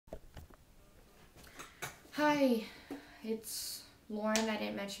Hi, it's Lauren. I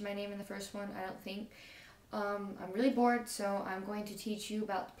didn't mention my name in the first one, I don't think. I'm really bored, so I'm going to teach you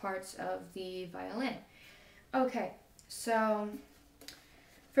about the parts of the violin. Okay, so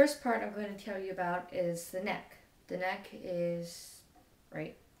first part I'm going to tell you about is the neck. The neck is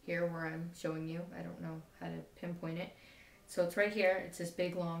right here where I'm showing you. I don't know how to pinpoint it. So it's right here. It's this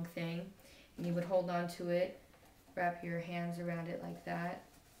big long thing, and you would hold on to it, wrap your hands around it like that,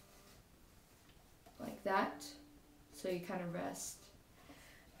 so you kind of rest.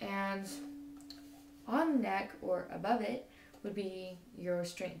 And on the neck or above it would be your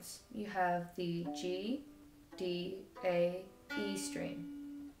strings. You have the G, D, A, E string.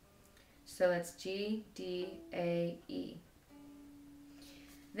 So that's G, D, A, E.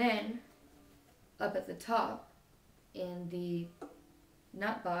 Then up at the top in the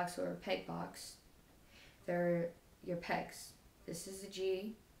nut box or peg box, there are your pegs. This is the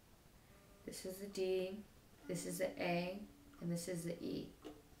G, this is the D, this is the A, and this is the E.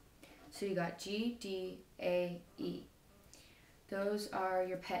 So you got G, D, A, E. Those are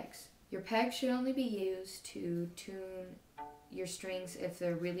your pegs. Your pegs should only be used to tune your strings if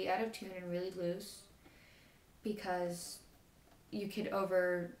they're really out of tune and really loose, because you could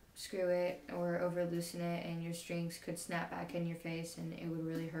over screw it or over loosen it and your strings could snap back in your face and it would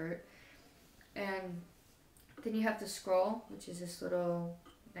really hurt. And then you have the scroll, which is this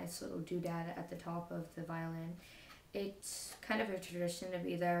nice little doodad at the top of the violin. It's kind of a tradition to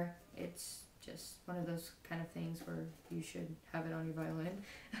be there. It's just one of those kind of things where you should have it on your violin.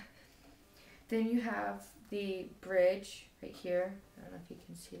 Then you have the bridge right here. I don't know if you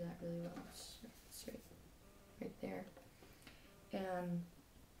can see that really well. It's right there. And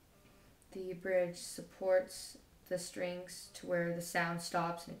the bridge supports the strings to where the sound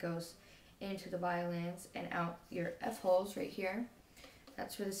stops and it goes into the violins and out your F holes right here.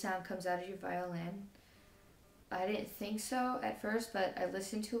 That's where the sound comes out of your violin. I didn't think so at first, but I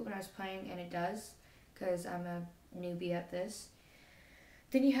listened to it when I was playing and it does, because I'm a newbie at this.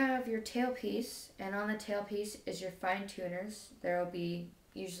 Then you have your tailpiece, and on the tailpiece is your fine tuners. There will be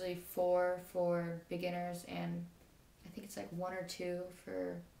usually 4 for beginners, and I think it's like 1 or 2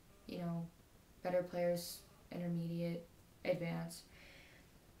 for, better players, intermediate, advanced.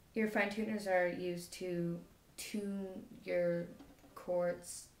 Your fine tuners are used to tune your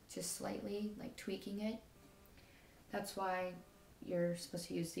chords just slightly, like tweaking it. That's why you're supposed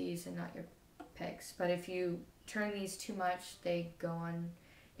to use these and not your pegs. But if you turn these too much, they go on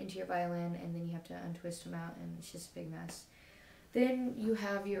into your violin and then you have to untwist them out and it's just a big mess. Then you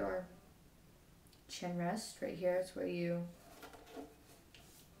have your chin rest right here. It's where you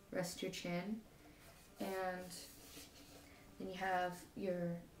rest your chin. And then you have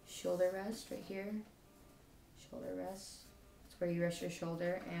your shoulder rest right here. Shoulder rest. It's where you rest your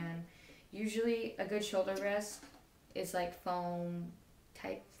shoulder, and usually a good shoulder rest is like foam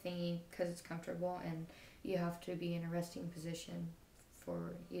type thingy because it's comfortable and you have to be in a resting position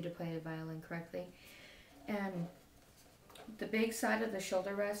for you to play the violin correctly. And the big side of the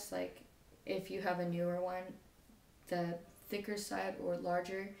shoulder rest, like if you have a newer one, the thicker side or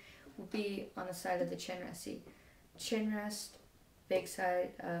larger will be on the side of the chin rest. See, chin rest, big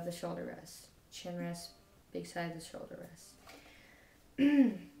side of the shoulder rest. Chin rest, big side of the shoulder rest.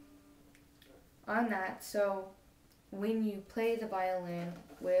 On that, so when you play the violin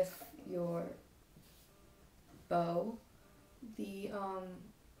with your bow, the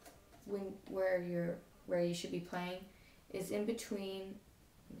where you should be playing is in between.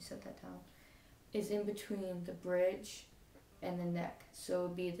 Let me set that down. Is in between the bridge and the neck. So it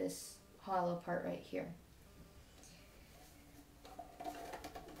would be this hollow part right here.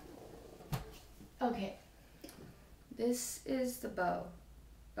 Okay. This is the bow.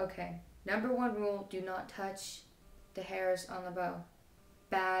 Okay. Number 1 rule: do not touch the hairs on the bow.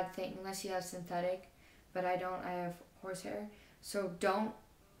 Bad thing, unless you have synthetic, but I don't. I have horsehair, so don't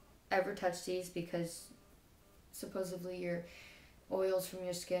ever touch these because supposedly your oils from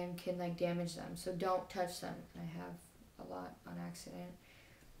your skin can damage them. So don't touch them. I have a lot on accident.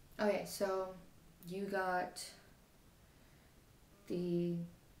 Okay, so you got the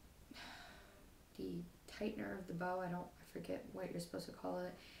tightener of the bow. I forget what you're supposed to call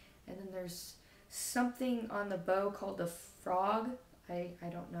it. And then there's something on the bow called the frog. I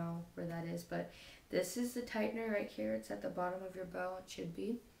don't know where that is, but this is the tightener right here. It's at the bottom of your bow, it should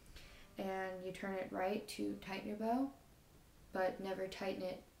be. And you turn it right to tighten your bow, but never tighten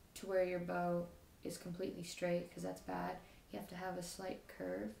it to where your bow is completely straight because that's bad. You have to have a slight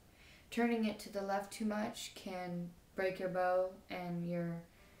curve. Turning it to the left too much can break your bow and your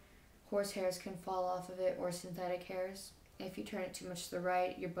horse hairs can fall off of it, or synthetic hairs. If you turn it too much to the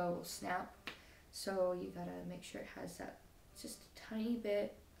right, your bow will snap. So you gotta make sure it has that just a tiny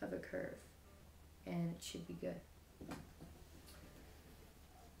bit of a curve, and it should be good.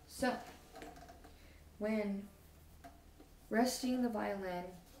 So when resting the violin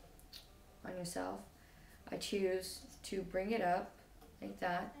on yourself, I choose to bring it up like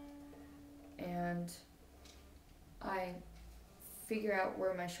that, and I figure out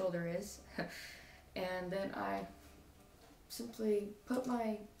where my shoulder is, and then I simply put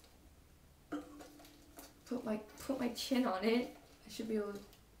my chin on it. I should be able to,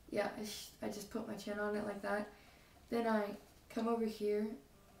 yeah, I just put my chin on it like that. Then I come over here,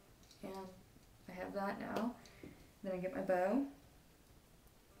 and I have that now. Then I get my bow,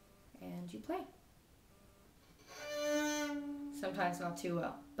 and you play. Sometimes not too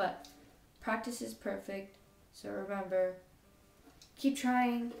well, but practice is perfect. So remember, keep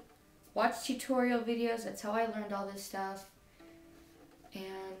trying, watch tutorial videos. That's how I learned all this stuff.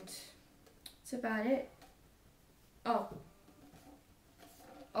 And that's about it. Oh,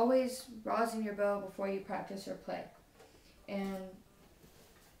 always rosin your bow before you practice or play. And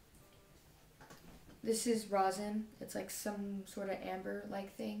this is rosin. It's like some sort of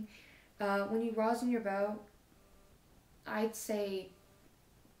amber-like thing. When you rosin your bow, I'd say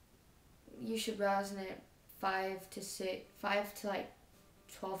you should rosin it 5 to like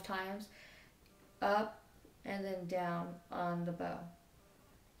 12 times, up and then down on the bow.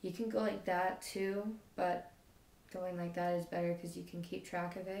 You can go like that too, but going like that is better because you can keep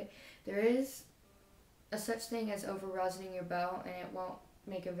track of it. There is a such thing as over rosining your bow, and it won't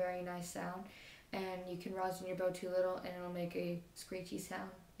make a very nice sound. And you can rosin your bow too little, and it'll make a screechy sound.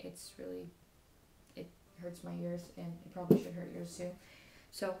 It's really, it hurts my ears, and it probably should hurt yours too.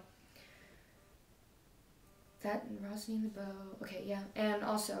 So that and rosining the bow. Okay, yeah. And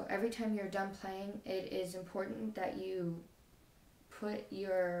also, every time you're done playing, it is important that you put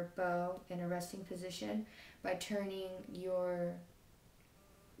your bow in a resting position by turning your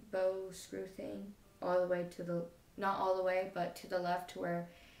bow screw thing all the way to the, not all the way, but to the left to where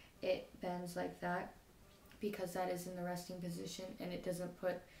it bends like that, because that is in the resting position and it doesn't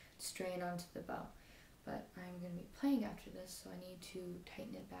put strain onto the bow. But I'm going to be playing after this, so I need to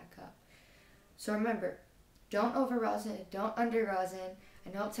tighten it back up. So remember, don't over rosin it, don't under rosin. I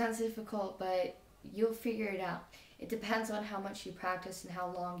know it sounds difficult, but you'll figure it out. It depends on how much you practice and how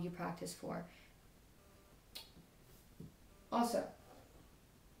long you practice for. Also,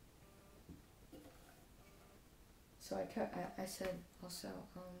 so I said also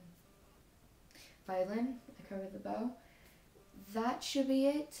violin, I covered the bow. That should be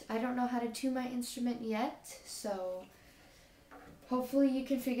it. I don't know how to tune my instrument yet, so hopefully you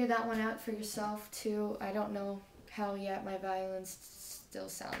can figure that one out for yourself too. I don't know how yet. My violin still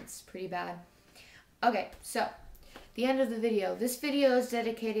sounds pretty bad. Okay, so the end of the video. This video is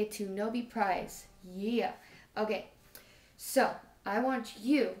dedicated to Nobi Prize. Yeah. Okay, so I want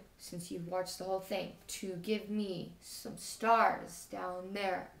you, since you've watched the whole thing, to give me some stars down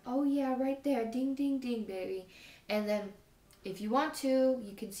there. Oh yeah, right there. Ding, ding, ding, baby. And then if you want to,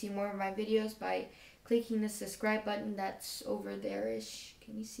 you can see more of my videos by clicking the subscribe button that's over there-ish.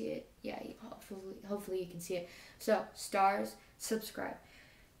 Can you see it? Yeah, hopefully you can see it. So, stars, subscribe.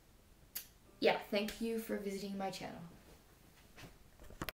 Yeah, thank you for visiting my channel.